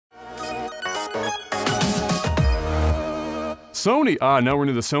Sony. Now we're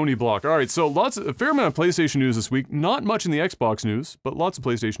into the Sony block. All right, so a fair amount of PlayStation news this week. Not much in the Xbox news, but lots of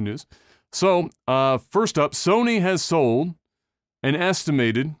PlayStation news. So, first up, Sony has sold an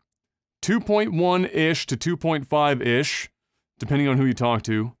estimated 2.1-ish to 2.5-ish, depending on who you talk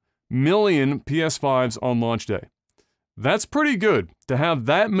to, million PS5s on launch day. That's pretty good to have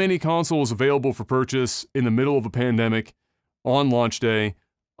that many consoles available for purchase in the middle of a pandemic on launch day.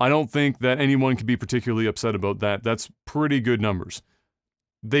 I don't think that anyone can be particularly upset about that. That's pretty good numbers.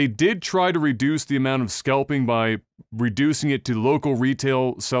 They did try to reduce the amount of scalping by reducing it to local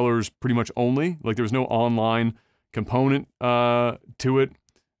retail sellers pretty much only. Like there was no online component to it.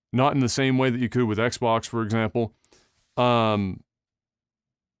 Not in the same way that you could with Xbox, for example. But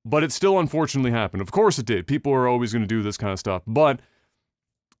it still unfortunately happened. Of course it did. People are always going to do this kind of stuff. But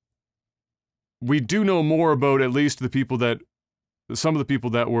we do know more about at least some of the people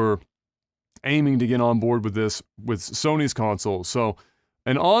that were aiming to get on board with this, with Sony's consoles. So,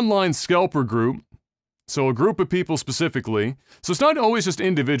 an online scalper group, so a group of people specifically, so it's not always just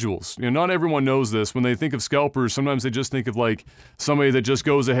individuals, you know, not everyone knows this. When they think of scalpers, sometimes they just think of like somebody that just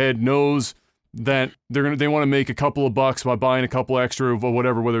goes ahead, knows that they want to make a couple of bucks by buying a couple extra of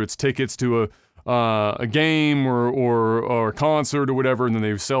whatever, whether it's tickets to a game or a concert or whatever, and then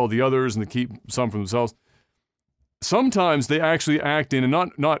they sell the others and they keep some for themselves. Sometimes they actually act in,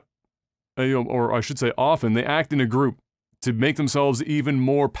 and not or I should say often, they act in a group to make themselves even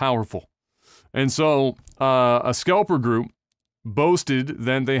more powerful. And so, a scalper group boasted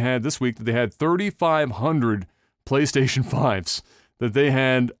that they had this week that they had 3,500 PlayStation 5s that they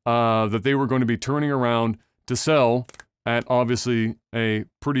had, that they were going to be turning around to sell at obviously a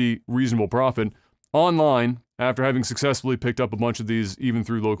pretty reasonable profit online after having successfully picked up a bunch of these even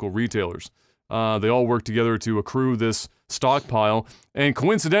through local retailers. They all worked together to accrue this stockpile, and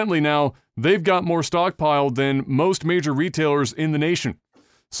coincidentally now, they've got more stockpiled than most major retailers in the nation.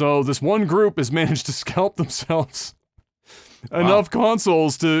 So this one group has managed to scalp themselves enough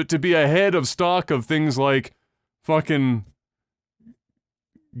consoles to be ahead of stock of things like fucking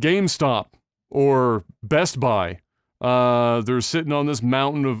GameStop or Best Buy. They're sitting on this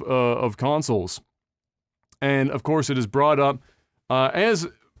mountain of consoles. And of course it is brought up as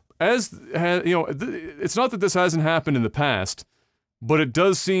you know, it's not that this hasn't happened in the past, but it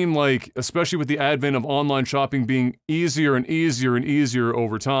does seem like, especially with the advent of online shopping being easier and easier and easier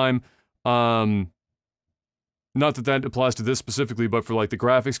over time, not that applies to this specifically, but for like the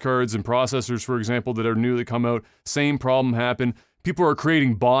graphics cards and processors, for example, that are newly come out, same problem happened. People are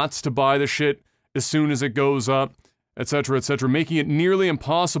creating bots to buy the shit as soon as it goes up, etc., making it nearly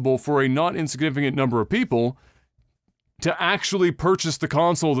impossible for a not insignificant number of people to actually purchase the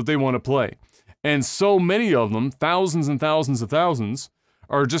console that they want to play. And so many of them, thousands and thousands of thousands,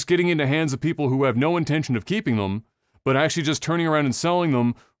 are just getting into hands of people who have no intention of keeping them, but actually just turning around and selling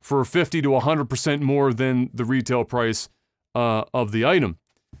them for 50 to 100% more than the retail price of the item.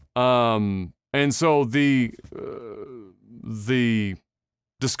 And so the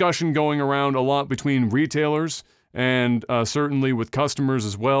discussion going around a lot between retailers and certainly with customers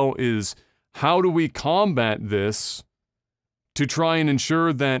as well is, how do we combat this to try and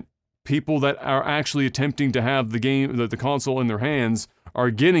ensure that people that are actually attempting to have the console in their hands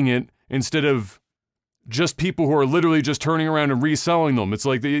are getting it, instead of just people who are literally just turning around and reselling them. It's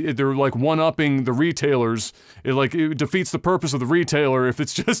like they're like one-upping the retailers. It defeats the purpose of the retailer if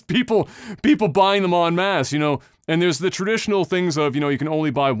it's just people buying them en masse, you know. And there's the traditional things of, you know, you can only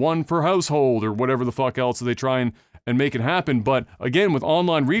buy one per household or whatever the fuck else, so they try and make it happen. But again, with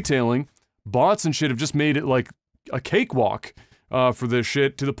online retailing, bots and shit have just made it like a cakewalk for this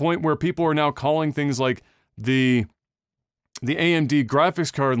shit, to the point where people are now calling things like the AMD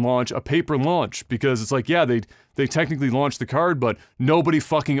graphics card launch a paper launch, because it's like, yeah, they technically launched the card, but nobody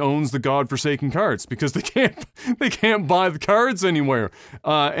fucking owns the godforsaken cards because they can't buy the cards anywhere.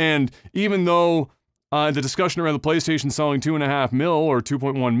 And even though the discussion around the PlayStation selling 2.5 mil or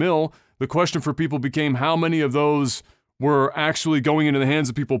 2.1 mil, the question for people became how many of those were actually going into the hands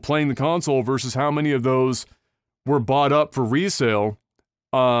of people playing the console versus how many of those were bought up for resale,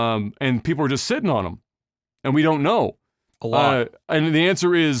 and people are just sitting on them, and we don't know. A lot. And the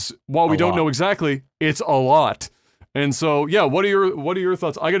answer is, while we don't know exactly, it's a lot. And so, yeah, what are your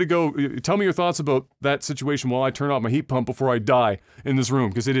thoughts? I gotta go. Tell me your thoughts about that situation while I turn off my heat pump before I die in this room,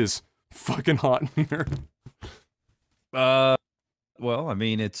 because it is fucking hot in here. Well, I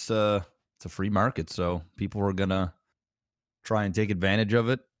mean, it's a free market, so people are gonna try and take advantage of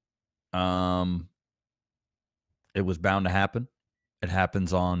it. It was bound to happen. It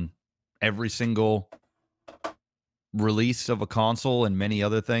happens on every single release of a console and many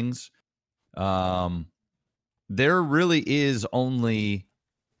other things. there really is only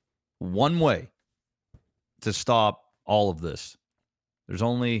one way to stop all of this. There's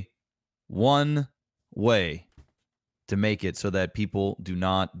only one way to make it so that people do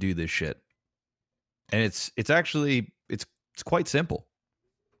not do this shit. And it's actually it's quite simple.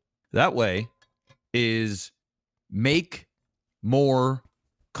 That way is make more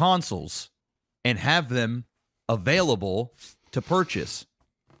consoles and have them available to purchase.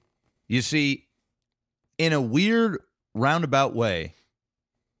 You see, in a weird roundabout way,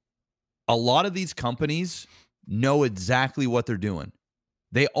 a lot of these companies know exactly what they're doing.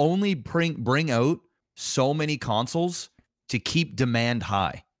 They only bring out so many consoles to keep demand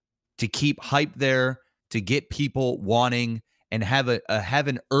high, to keep hype there, to get people wanting and have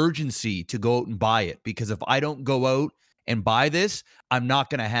an urgency to go out and buy it. Because if I don't go out and buy this, I'm not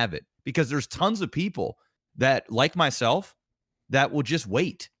going to have it. Because there's tons of people that, like myself, that will just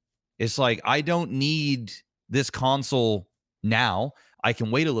wait. It's like, I don't need this console now. I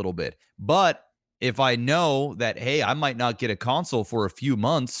can wait a little bit. But if I know that, hey, I might not get a console for a few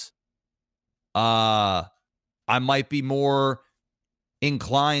months, I might be more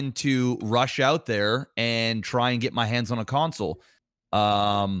inclined to rush out there and try and get my hands on a console.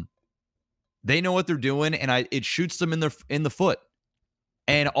 They know what they're doing, and it shoots them in the foot.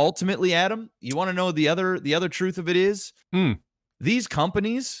 And ultimately, Adam, you want to know the other truth of it is these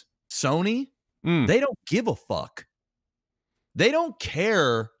companies, Sony, they don't give a fuck. They don't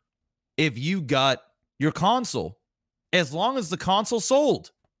care if you got your console, as long as the console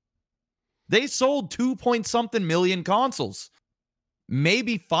sold. They sold 2-point-something million consoles.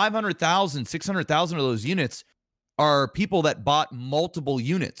 Maybe 500,000, 600,000 of those units are people that bought multiple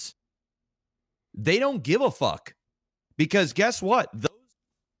units. They don't give a fuck. Because guess what?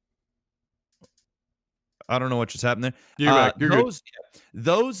 I don't know what just happened there. You're good.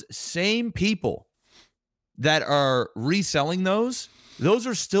 Those same people that are reselling those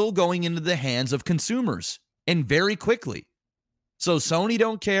are still going into the hands of consumers, and very quickly. So Sony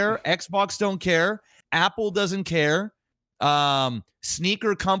don't care, Xbox don't care, Apple doesn't care,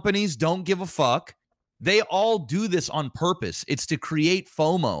 sneaker companies don't give a fuck. They all do this on purpose. It's to create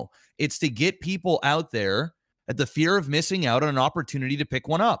FOMO. It's to get people out there at the fear of missing out on an opportunity to pick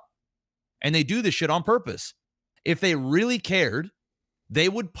one up. And they do this shit on purpose. If they really cared, they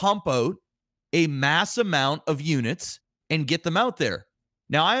would pump out a mass amount of units and get them out there.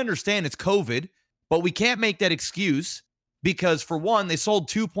 Now, I understand it's COVID, but we can't make that excuse because, for one, they sold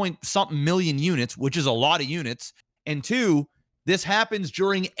 2-point-something million units, which is a lot of units. And two, this happens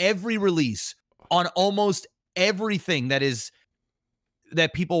during every release on almost everything that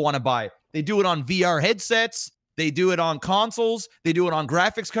people want to buy. They do it on VR headsets. They do it on consoles. They do it on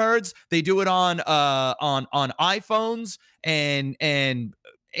graphics cards. They do it on iPhones and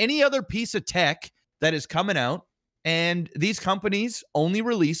any other piece of tech that is coming out. And these companies only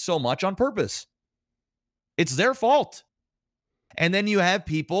release so much on purpose. It's their fault. And then you have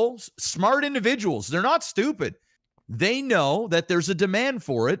people, smart individuals. They're not stupid. They know that there's a demand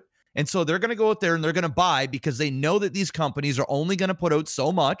for it. And so they're going to go out there and they're going to buy because they know that these companies are only going to put out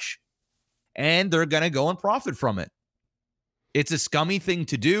so much and they're going to go and profit from it. It's a scummy thing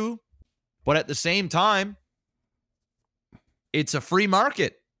to do, but at the same time, it's a free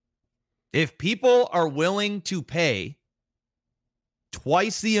market. If people are willing to pay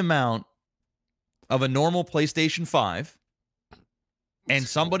twice the amount of a normal PlayStation 5, and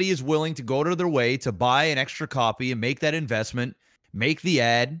somebody is willing to go to their way to buy an extra copy and make that investment, make the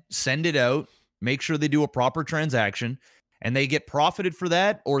ad, send it out, make sure they do a proper transaction, and they get profited for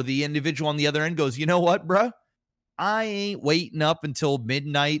that, or the individual on the other end goes, you know what, bruh? I ain't waiting up until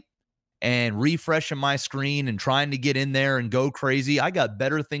midnight and refreshing my screen and trying to get in there and go crazy. I got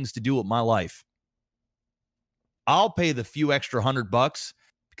better things to do with my life. I'll pay the few extra $100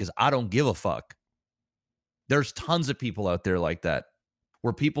 because I don't give a fuck. There's tons of people out there like that,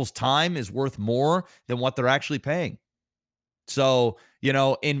 where people's time is worth more than what they're actually paying. So, you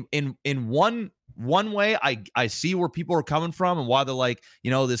know, in one way, I see where people are coming from and why they're like, you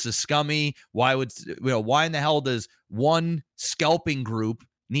know, this is scummy. Why in the hell does one scalping group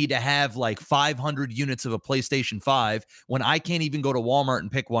need to have like 500 units of a PlayStation 5 when I can't even go to Walmart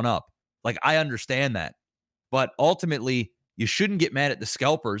and pick one up? Like, I understand that. But ultimately, you shouldn't get mad at the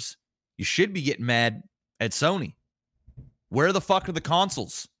scalpers. You should be getting mad at Sony. Where the fuck are the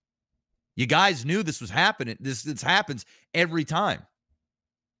consoles? You guys knew this was happening. This happens every time.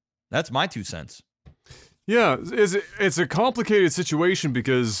 That's my 2 cents. Yeah, it's a complicated situation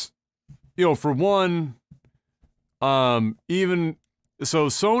because, you know, for one, even so,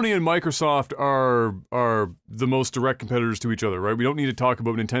 Sony and Microsoft are the most direct competitors to each other, right? We don't need to talk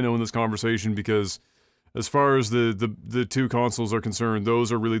about Nintendo in this conversation because as far as the two consoles are concerned,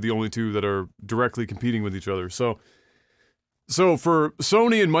 those are really the only two that are directly competing with each other. So for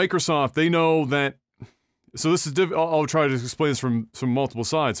Sony and Microsoft, they know that. So this is I'll try to explain this from multiple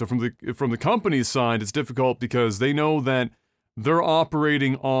sides. So from the company's side, it's difficult because they know that they're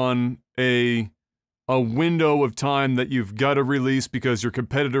operating on a window of time that you've got to release because your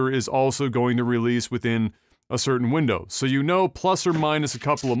competitor is also going to release within a certain window. So you know, plus or minus a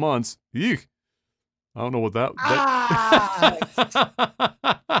couple of months. Eek. I don't know what that.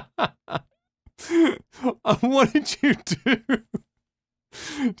 What did you do?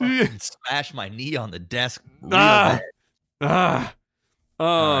 Smash my knee on the desk. Right,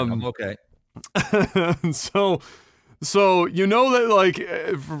 I'm okay. So you know that, like,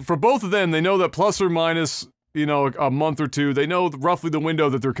 for both of them, they know that plus or minus, you know, a month or two, they know roughly the window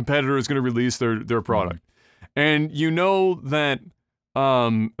that their competitor is going to release their product. And you know that,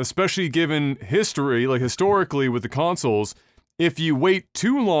 especially given history, like historically with the consoles, if you wait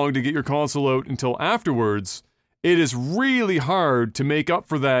too long to get your console out until afterwards, it is really hard to make up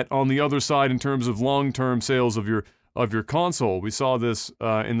for that on the other side in terms of long-term sales of your console. We saw this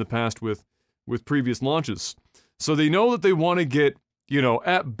in the past with previous launches. So they know that they want to get, you know,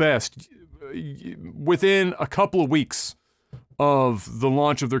 at best, within a couple of weeks of the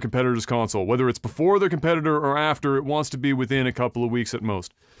launch of their competitor's console. Whether it's before their competitor or after, it wants to be within a couple of weeks at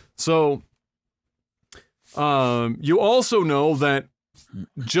most. So you also know that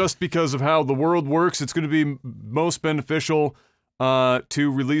just because of how the world works, it's going to be most beneficial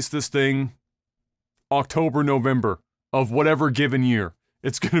to release this thing October, November of whatever given year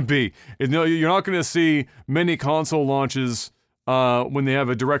it's going to be. You're not going to see many console launches when they have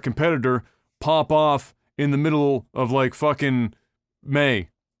a direct competitor pop off in the middle of like fucking May.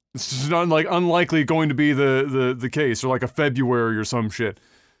 It's just not like unlikely going to be the case, or like a February or some shit.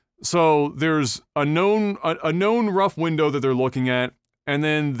 So there's a known rough window that they're looking at. And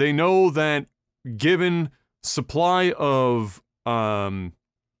then they know that given supply of the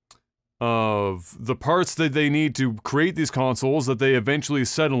parts that they need to create these consoles that they eventually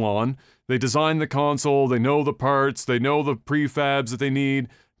settle on, they design the console, they know the parts, they know the prefabs that they need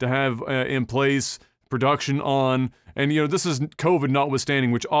to have in place, production on, and you know, this is COVID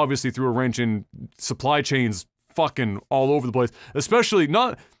notwithstanding, which obviously threw a wrench in supply chains fucking all over the place, especially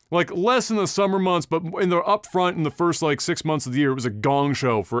not... like, less in the summer months, but in the upfront, in the first, like, 6 months of the year, it was a gong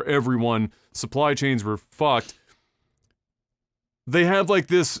show for everyone. Supply chains were fucked. They have, like,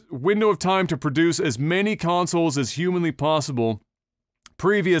 this window of time to produce as many consoles as humanly possible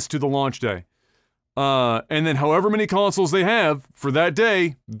previous to the launch day. And then however many consoles they have for that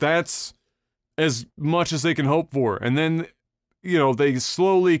day, that's as much as they can hope for. And then, you know, they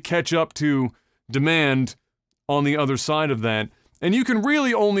slowly catch up to demand on the other side of that. And you can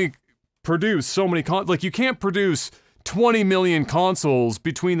really only produce so many like, you can't produce 20 million consoles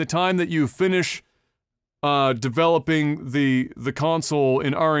between the time that you finish developing the console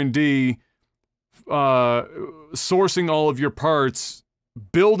in R&D, sourcing all of your parts,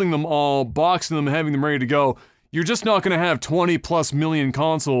 building them all, boxing them, having them ready to go. You're just not going to have 20 plus million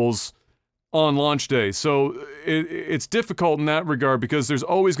consoles on launch day. So it's difficult in that regard because there's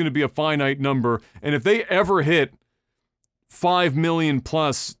always going to be a finite number. And if they ever hit 5 million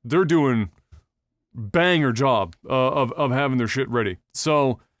plus, they're doing banger job of having their shit ready.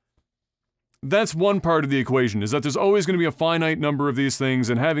 So that's one part of the equation, is that there's always going to be a finite number of these things,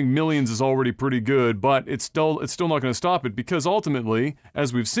 and having millions is already pretty good, but it's still not going to stop it, because ultimately,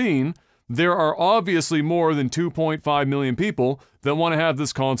 as we've seen, there are obviously more than 2.5 million people that want to have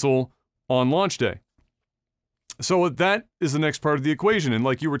this console on launch day. So that is the next part of the equation, and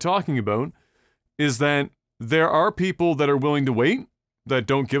like you were talking about, is that there are people that are willing to wait, that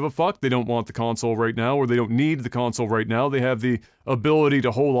don't give a fuck, they don't want the console right now, or they don't need the console right now, they have the ability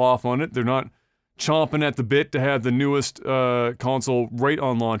to hold off on it, they're not chomping at the bit to have the newest console right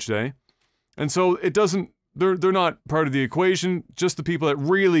on launch day. And so it doesn't, they're not part of the equation, just the people that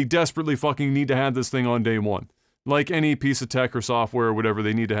really desperately fucking need to have this thing on day one. Like any piece of tech or software or whatever,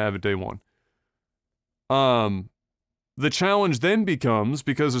 they need to have it day one. The challenge then becomes,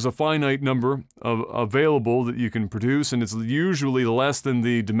 because there's a finite number of available that you can produce, and it's usually less than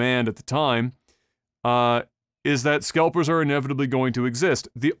the demand at the time, is that scalpers are inevitably going to exist.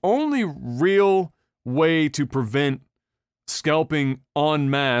 The only real way to prevent scalping en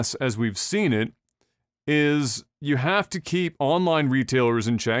masse, as we've seen it, is you have to keep online retailers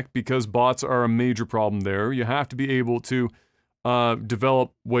in check, because bots are a major problem there. You have to be able to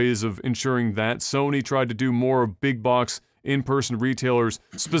develop ways of ensuring that. Sony tried to do more of big box in-person retailers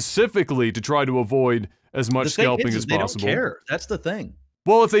specifically to try to avoid as much scalping as possible. They don't care. That's the thing.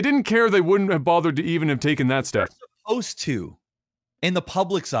 Well, if they didn't care, they wouldn't have bothered to even have taken that step. They're supposed to, in the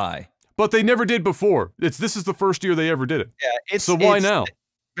public's eye. But they never did before. This is the first year they ever did it. Yeah, so why now?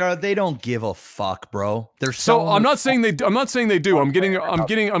 Bro, they don't give a fuck, bro. They're so I'm not saying they do. I'm getting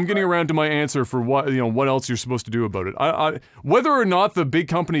around to my answer for what else you're supposed to do about it. Whether or not the big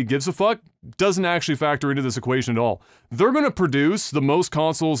company gives a fuck doesn't actually factor into this equation at all. They're going to produce the most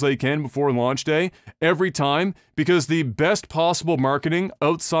consoles they can before launch day every time, because the best possible marketing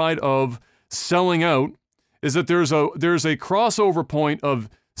outside of selling out is that there's a crossover point of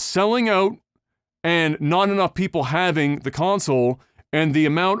selling out and not enough people having the console, and the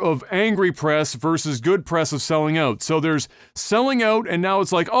amount of angry press versus good press of selling out. So there's selling out, and now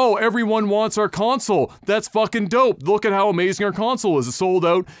it's like, oh, everyone wants our console. That's fucking dope. Look at how amazing our console is. It sold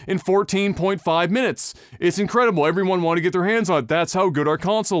out in 14.5 minutes. It's incredible. Everyone want to get their hands on it. That's how good our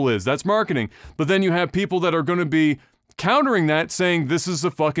console is. That's marketing. But then you have people that are going to be countering that, saying this is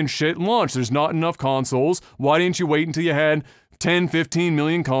a fucking shit launch. There's not enough consoles. Why didn't you wait until you had 10, 15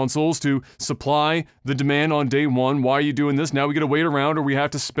 million consoles to supply the demand on day one? Why are you doing this? Now we got to wait around, or we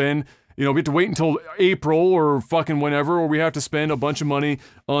have to spend, we have to wait until April or fucking whenever, or we have to spend a bunch of money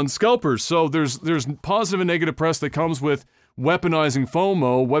on scalpers. So there's positive and negative press that comes with weaponizing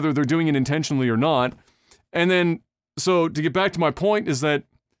FOMO, whether they're doing it intentionally or not. And then, so to get back to my point is that,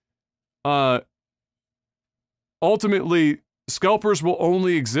 ultimately, scalpers will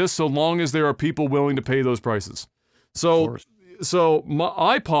only exist so long as there are people willing to pay those prices. So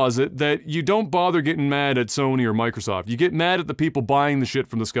I posit that you don't bother getting mad at Sony or Microsoft. You get mad at the people buying the shit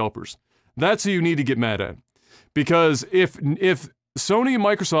from the scalpers. That's who you need to get mad at. Because if Sony and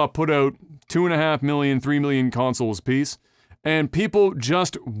Microsoft put out 2.5 million, 3 million consoles apiece, and people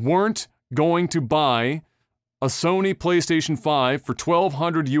just weren't going to buy a Sony PlayStation 5 for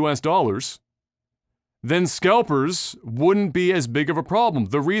 $1,200 US, then scalpers wouldn't be as big of a problem.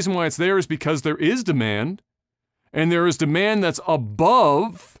 The reason why it's there is because there is demand, and there is demand that's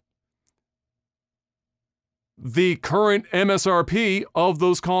above the current MSRP of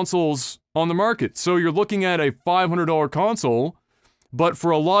those consoles on the market. So you're looking at a $500 console, but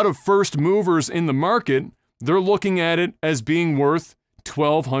for a lot of first movers in the market, they're looking at it as being worth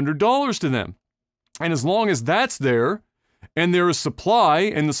 $1,200 to them. And as long as that's there, and there is supply,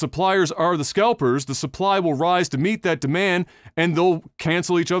 and the suppliers are the scalpers, the supply will rise to meet that demand, and they'll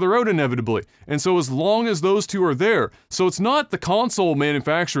cancel each other out inevitably. And so as long as those two are there, so it's not the console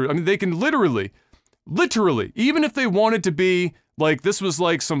manufacturer, I mean, they can literally, even if they wanted to be like, this was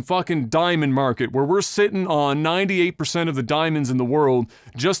like some fucking diamond market where we're sitting on 98% of the diamonds in the world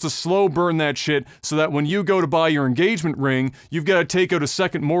just to slow burn that shit so that when you go to buy your engagement ring, you've got to take out a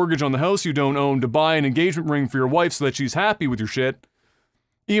second mortgage on the house you don't own to buy an engagement ring for your wife so that she's happy with your shit.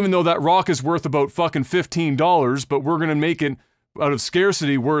 Even though that rock is worth about fucking $15, but we're going to make it out of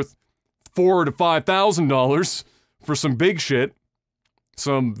scarcity worth $4,000 to $5,000 for some big shit.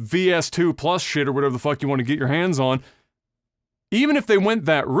 Some VS2 plus shit or whatever the fuck you want to get your hands on. Even if they went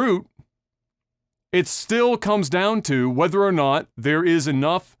that route, it still comes down to whether or not there is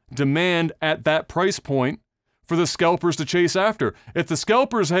enough demand at that price point for the scalpers to chase after. If the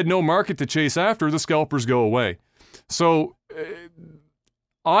scalpers had no market to chase after, the scalpers go away. So,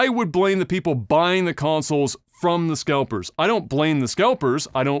 I would blame the people buying the consoles from the scalpers. I don't blame the scalpers.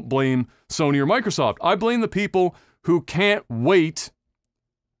 I don't blame Sony or Microsoft. I blame the people who can't wait.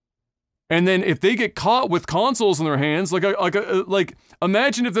 And then if they get caught with consoles in their hands, like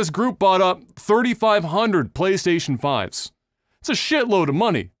imagine if this group bought up 3,500 PlayStation 5s. It's a shitload of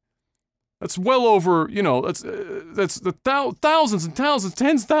money. That's well over, that's the thousands and thousands,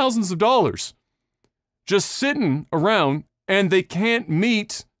 tens of thousands of dollars just sitting around, and they can't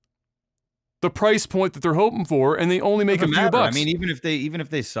meet the price point that they're hoping for, and they only make a few bucks. I mean, even if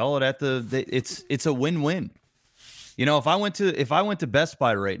they sell it at it's a win-win. If I went to Best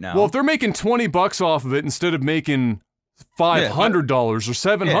Buy right now. Well, if they're making $20 off of it instead of making $500 or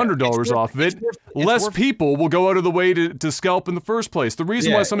 $700 off of it, less people will go out of the way to scalp in the first place. The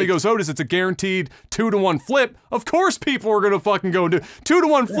reason why somebody goes out is it's a guaranteed 2-to-1 flip. Of course people are going to fucking go and do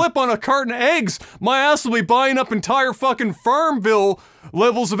 2-to-1 flip on a carton of eggs. My ass will be buying up entire fucking Farmville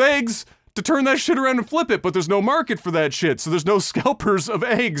levels of eggs to turn that shit around and flip it, but there's no market for that shit, so there's no scalpers of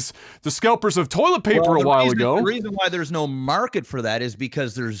eggs. The scalpers of toilet paper a while ago. The reason why there's no market for that is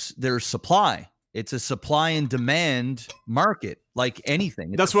because there's supply. It's a supply and demand market, like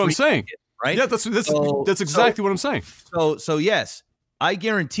anything. That's what I'm saying, right? Yeah, that's exactly what I'm saying. So yes, I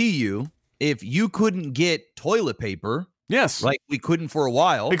guarantee you, if you couldn't get toilet paper, yes, like we couldn't for a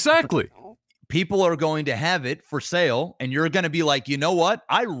while, exactly. People are going to have it for sale, and you're going to be like, you know what?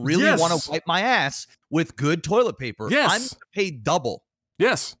 I really want to wipe my ass with good toilet paper. Yes. I'm going to pay double.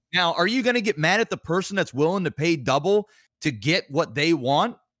 Yes. Now, are you going to get mad at the person that's willing to pay double to get what they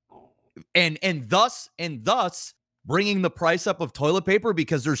want, and thus bringing the price up of toilet paper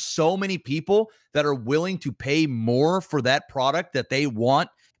because there's so many people that are willing to pay more for that product that they want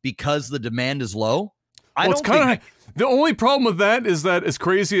because the demand is low? The only problem with that is that, as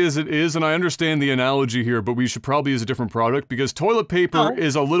crazy as it is, and I understand the analogy here, but we should probably use a different product, because toilet paper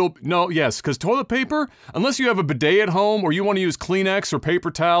is a little... No, yes, because toilet paper, unless you have a bidet at home or you want to use Kleenex or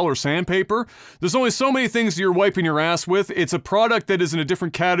paper towel or sandpaper, there's only so many things you're wiping your ass with. It's a product that is in a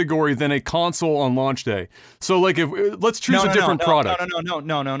different category than a console on launch day. So, like, let's choose a different product.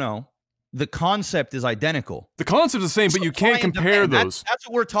 No. The concept is identical. The concept is the same, but you can't compare those. That's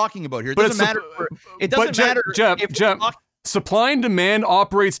what we're talking about here. It doesn't matter. It doesn't matter. Jeff, supply and demand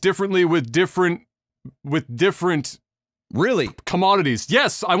operates differently with different really commodities.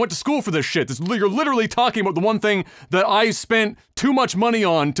 Yes, I went to school for this shit. You're literally talking about the one thing that I spent too much money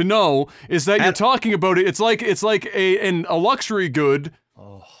on to know, is that you're talking about it. It's like a luxury good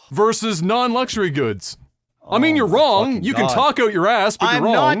versus non-luxury goods. I mean, you're wrong. You can talk out your ass, but you're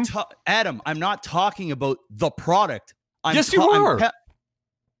wrong. Adam, I'm not talking about the product. Yes, you are.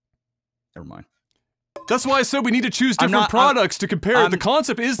 Never mind. That's why I said we need to choose different products to compare. The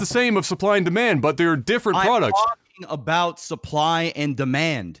concept is the same of supply and demand, but they're different products. I'm talking about supply and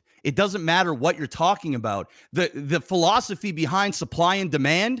demand. It doesn't matter what you're talking about. The philosophy behind supply and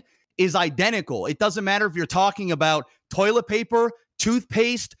demand is identical. It doesn't matter if you're talking about toilet paper,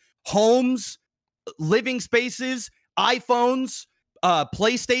 toothpaste, homes, living spaces, iPhones,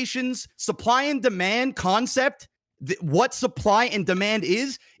 PlayStations. Supply and demand concept, what supply and demand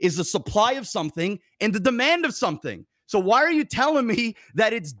is the supply of something and the demand of something. So why are you telling me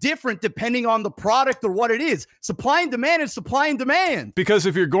that it's different depending on the product or what it is? Supply and demand is supply and demand. Because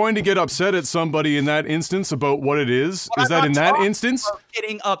if you're going to get upset at somebody in that instance about what it is that in that instance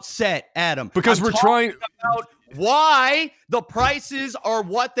getting upset, Adam? Because we're trying about why the prices are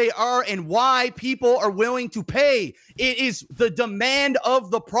what they are and why people are willing to pay. It is the demand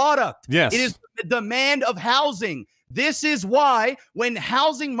of the product. Yes. It is the demand of housing. This is why when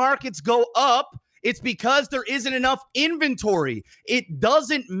housing markets go up, it's because there isn't enough inventory. It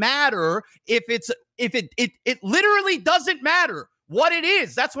doesn't matter it literally doesn't matter what it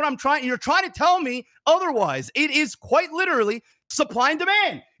is. That's what you're trying to tell me otherwise. It is quite literally supply and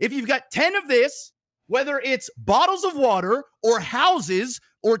demand. If you've got 10 of this, whether it's bottles of water or houses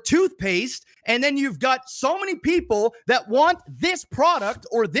or toothpaste, and then you've got so many people that want this product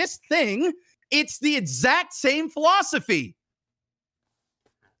or this thing, it's the exact same philosophy.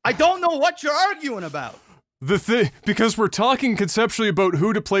 I don't know what you're arguing about. Because we're talking conceptually about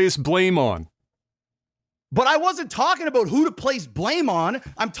who to place blame on. But I wasn't talking about who to place blame on.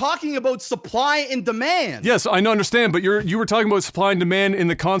 I'm talking about supply and demand. Yes, I understand, but you were talking about supply and demand in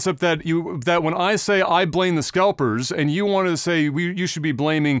the concept that when I say I blame the scalpers, and you wanted to say you should be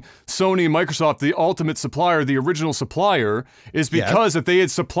blaming Sony and Microsoft, the ultimate supplier, the original supplier, is because if they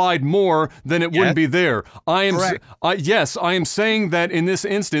had supplied more, then it wouldn't be there. I am saying that in this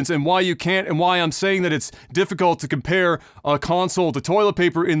instance, and why I'm saying that it's difficult to compare a console to toilet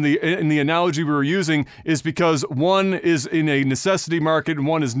paper in the analogy we were using is because one is in a necessity market and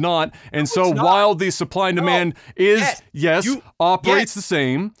one is not. And so while the supply and demand operates the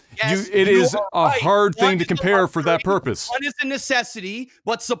same, it is a hard thing to compare for that purpose. One is a necessity,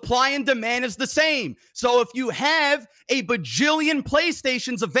 but supply and demand is the same. So if you have a bajillion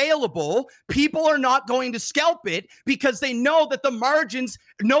PlayStations available, people are not going to scalp it because they know that the margins,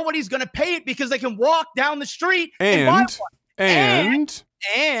 nobody's going to pay it because they can walk down the street and buy one.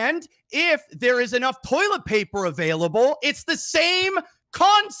 And if there is enough toilet paper available, it's the same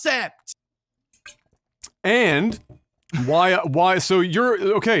concept. And why? So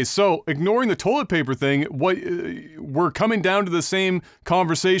so ignoring the toilet paper thing, we're coming down to the same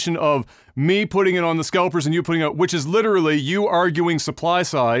conversation of me putting it on the scalpers and you putting it, which is literally you arguing supply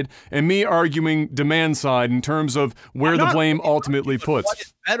side and me arguing demand side in terms of where the blame ultimately puts. What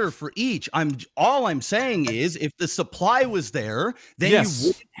is better for each? All I'm saying is if the supply was there, then you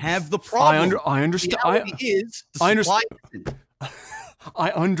wouldn't have the problem. I understand.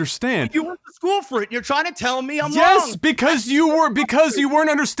 I understand. You went to school for it. You're trying to tell me I'm wrong. Yes, because you weren't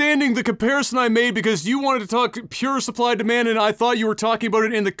understanding the comparison I made because you wanted to talk pure supply demand, and I thought you were talking about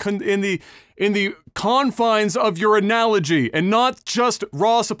it in the confines of your analogy and not just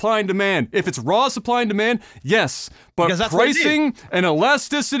raw supply and demand. If it's raw supply and demand, yes, but pricing and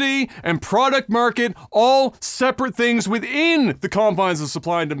elasticity and product market, all separate things within the confines of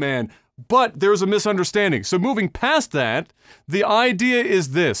supply and demand. But there's a misunderstanding. So moving past that, the idea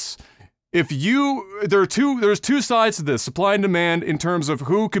is this. there's two sides to this, supply and demand, in terms of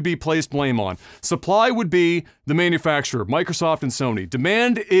who could be placed blame on. Supply would be the manufacturer, Microsoft and Sony.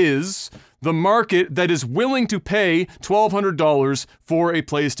 Demand is the market that is willing to pay $1,200 for a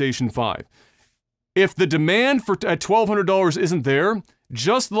PlayStation 5. If the demand at $1,200 isn't there,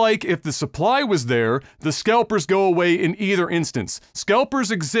 just like if the supply was there, the scalpers go away in either instance.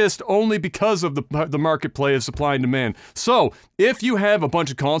 Scalpers exist only because of the market play of supply and demand. So, if you have a bunch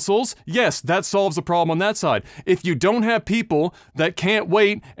of consoles, yes, that solves the problem on that side. If you don't have people that can't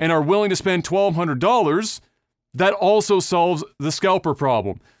wait and are willing to spend $1,200, that also solves the scalper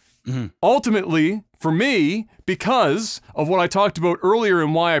problem. Ultimately, for me, because of what I talked about earlier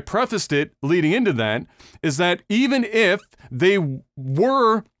and why I prefaced it leading into that, is that even if they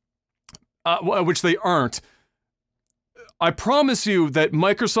were, which they aren't, I promise you that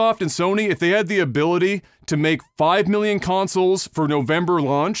Microsoft and Sony, if they had the ability to make 5 million consoles for November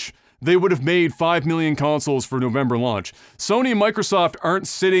launch, they would have made 5 million consoles for November launch. Sony and Microsoft aren't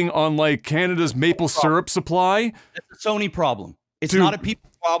sitting on like Canada's maple syrup supply. That's a Sony problem. It's not a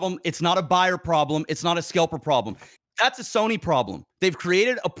people problem. It's not a buyer problem. It's not a scalper problem. That's a Sony problem. They've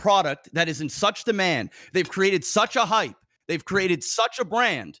created a product that is in such demand. They've created such a hype. They've created such a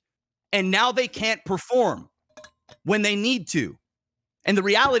brand. And now they can't perform when they need to. And the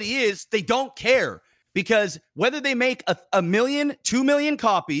reality is they don't care, because whether they make a million, 2 million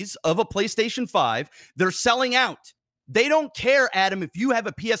copies of a PlayStation 5, they're selling out. They don't care, Adam, if you have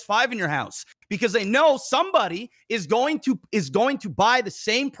a PS5 in your house, because they know somebody is going to buy the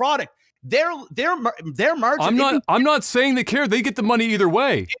same product. Their margin. I'm not saying they care. They get the money either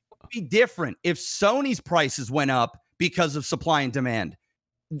way. It would be different if Sony's prices went up because of supply and demand,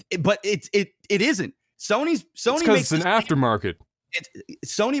 but it isn't. Sony makes an aftermarket.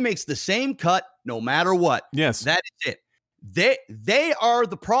 Sony makes the same cut no matter what. Yes, that is it. They are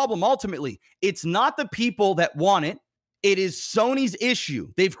the problem ultimately. It's not the people that want it. It is Sony's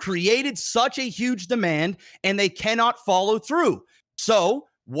issue. They've created such a huge demand and they cannot follow through. So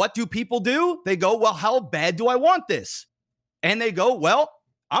what do people do? They go, well, how bad do I want this? And they go, well,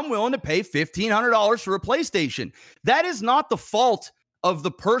 I'm willing to pay $1,500 for a PlayStation. That is not the fault of the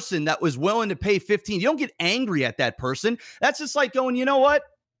person that was willing to pay $1,500. You don't get angry at that person. That's just like going, you know what?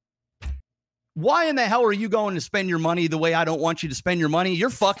 Why in the hell are you going to spend your money the way I don't want you to spend your money? You're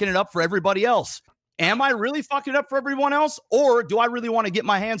fucking it up for everybody else. Am I really fucking it up for everyone else? Or do I really want to get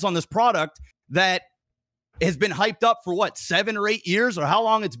my hands on this product that has been hyped up for what, 7 or 8 years, or how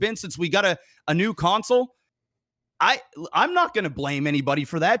long it's been since we got a new console? I'm not going to blame anybody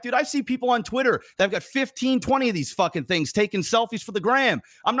for that, dude. I see people on Twitter that have got 15, 20 of these fucking things taking selfies for the gram.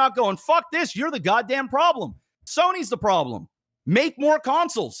 I'm not going, fuck this. You're the goddamn problem. Sony's the problem. Make more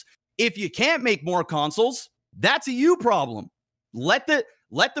consoles. If you can't make more consoles, that's a you problem. Let the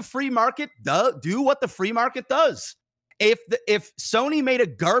free market do what the free market does. If Sony made a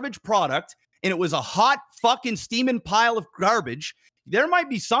garbage product and it was a hot fucking steaming pile of garbage, there might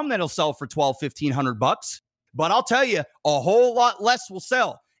be some that'll sell for $1,200-1,500, but I'll tell you, a whole lot less will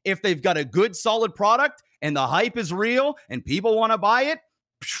sell. If they've got a good solid product and the hype is real and people want to buy it,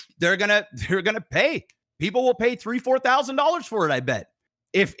 they're gonna pay. People will pay $3,000-4,000 for it, I bet.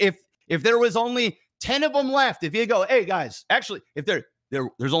 If there was only 10 of them left, if you go, hey guys, actually, if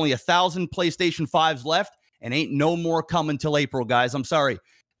there's only 1,000 PlayStation 5s left and ain't no more coming till April, guys. I'm sorry.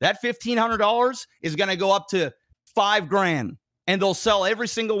 That $1,500 is going to go up to $5,000 and they'll sell every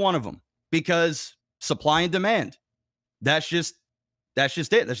single one of them because supply and demand. That's just it. That's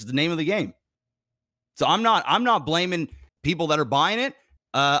just the name of the game. So I'm not blaming people that are buying it.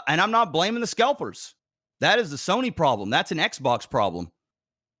 And I'm not blaming the scalpers. That is the Sony problem. That's an Xbox problem.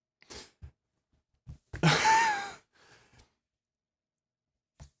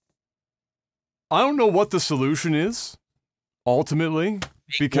 I don't know what the solution is ultimately,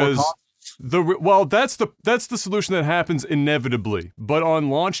 because that's the solution that happens inevitably. But on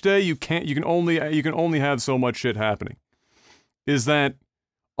launch day, you can only have so much shit happening. Is that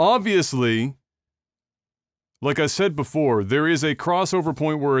obviously, like I said before, there is a crossover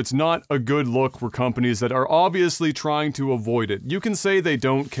point where it's not a good look for companies that are obviously trying to avoid it. You can say they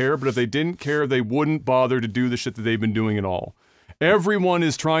don't care, but if they didn't care, they wouldn't bother to do the shit that they've been doing at all. Everyone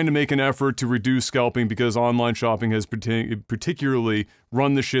is trying to make an effort to reduce scalping because online shopping has particularly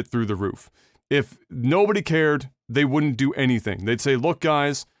run the shit through the roof. If nobody cared, they wouldn't do anything. They'd say, look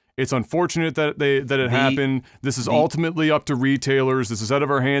guys, it's unfortunate that it happened. This is ultimately up to retailers. This is out of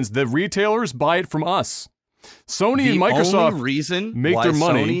our hands. The retailers buy it from us. Sony and Microsoft make their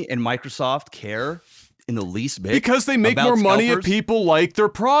money. Sony and Microsoft care in the least bit because they make more money if people like their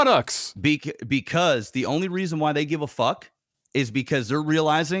products. Because the only reason why they give a fuck is because they're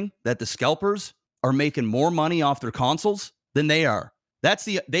realizing that the scalpers are making more money off their consoles than they are. That's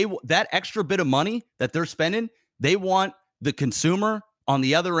that extra bit of money that they're spending. They want the consumer on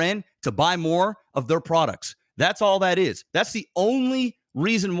the other end to buy more of their products. That's all that is. That's the only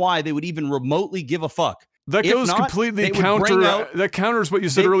reason why they would even remotely give a fuck. That If goes not, completely they would bring that counters what you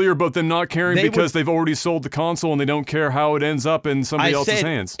said earlier about them not caring because they've already sold the console and they don't care how it ends up in somebody else's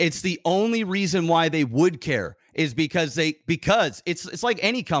hands. It's the only reason why they would care is because it's like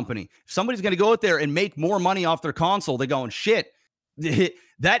any company. If somebody's going to go out there and make more money off their console, they're going, shit, that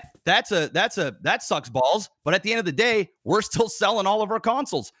sucks balls. But at the end of the day, we're still selling all of our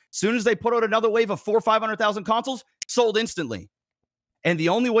consoles. As soon as they put out another wave of 400,000 or 500,000 consoles, sold instantly. And the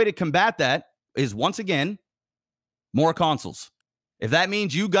only way to combat that is, once again, more consoles. If that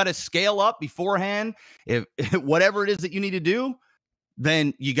means you got to scale up beforehand, if whatever it is that you need to do,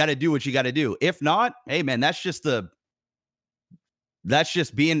 then you got to do what you got to do. If not, hey man, that's just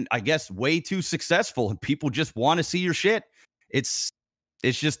being, I guess, way too successful, and people just want to see your shit. It's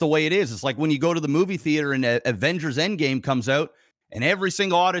just the way it is. It's like when you go to the movie theater and Avengers Endgame comes out and every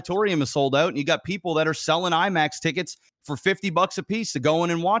single auditorium is sold out, and you got people that are selling IMAX tickets for $50 a piece to go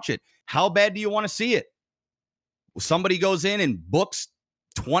in and watch it. How bad do you want to see it? Somebody goes in and books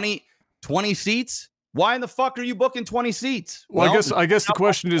 20 seats. Why in the fuck are you booking 20 seats? Well, I guess the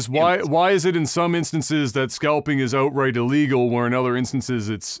question is why is it in some instances that scalping is outright illegal, where in other instances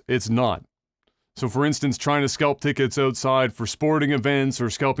it's not? So, for instance, trying to scalp tickets outside for sporting events or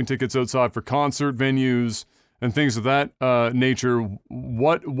scalping tickets outside for concert venues and things of that nature.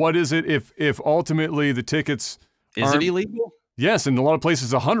 What is it if ultimately the tickets is it illegal? Yes, in a lot of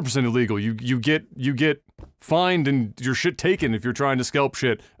places, 100% illegal. You get fined and your shit taken if you're trying to scalp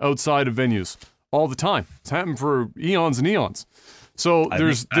shit outside of venues all the time. It's happened for eons and eons. So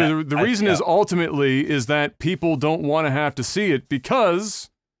the reason is ultimately is that people don't want to have to see it because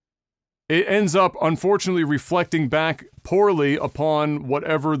it ends up unfortunately reflecting back poorly upon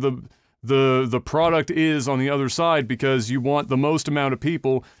whatever the product is on the other side, because you want the most amount of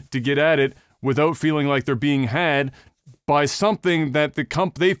people to get at it without feeling like they're being had by something that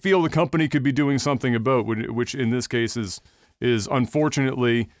they feel the company could be doing something about, which in this case is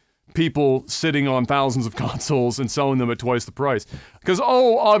unfortunately people sitting on thousands of consoles and selling them at twice the price. Because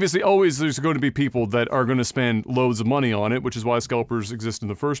obviously always there's going to be people that are going to spend loads of money on it, which is why scalpers exist in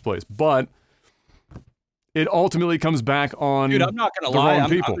the first place. But it ultimately comes back on Dude, I'm not going to lie.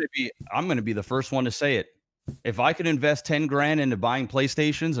 I'm going to be the first one to say it. If I could invest 10 grand into buying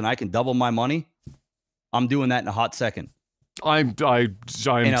PlayStations and I can double my money, I'm doing that in a hot second. I'm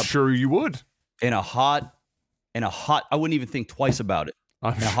sure you would. In a hot, I wouldn't even think twice about it. In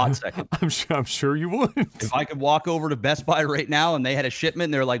a hot second. I'm sure you would. If I could walk over to Best Buy right now and they had a shipment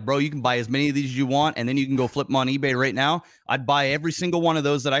and they're like, bro, you can buy as many of these as you want and then you can go flip them on eBay right now, I'd buy every single one of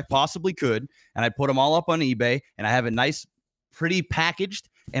those that I possibly could, and I'd put them all up on eBay, and I have it nice, pretty packaged,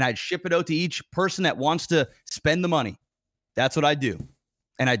 and I'd ship it out to each person that wants to spend the money. That's what I do.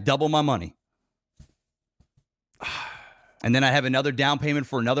 And I double my money. And then I have another down payment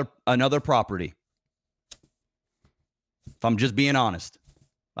for another property. If I'm just being honest,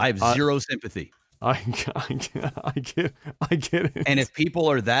 I have zero sympathy. I get it. And if people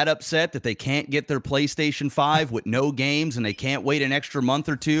are that upset that they can't get their PlayStation 5 with no games and they can't wait an extra month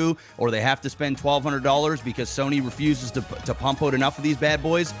or two, or they have to spend $1,200 because Sony refuses to pump out enough of these bad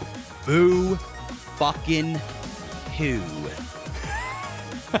boys, boo fucking who.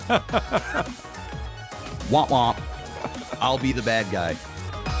 Womp womp. I'll be the bad guy.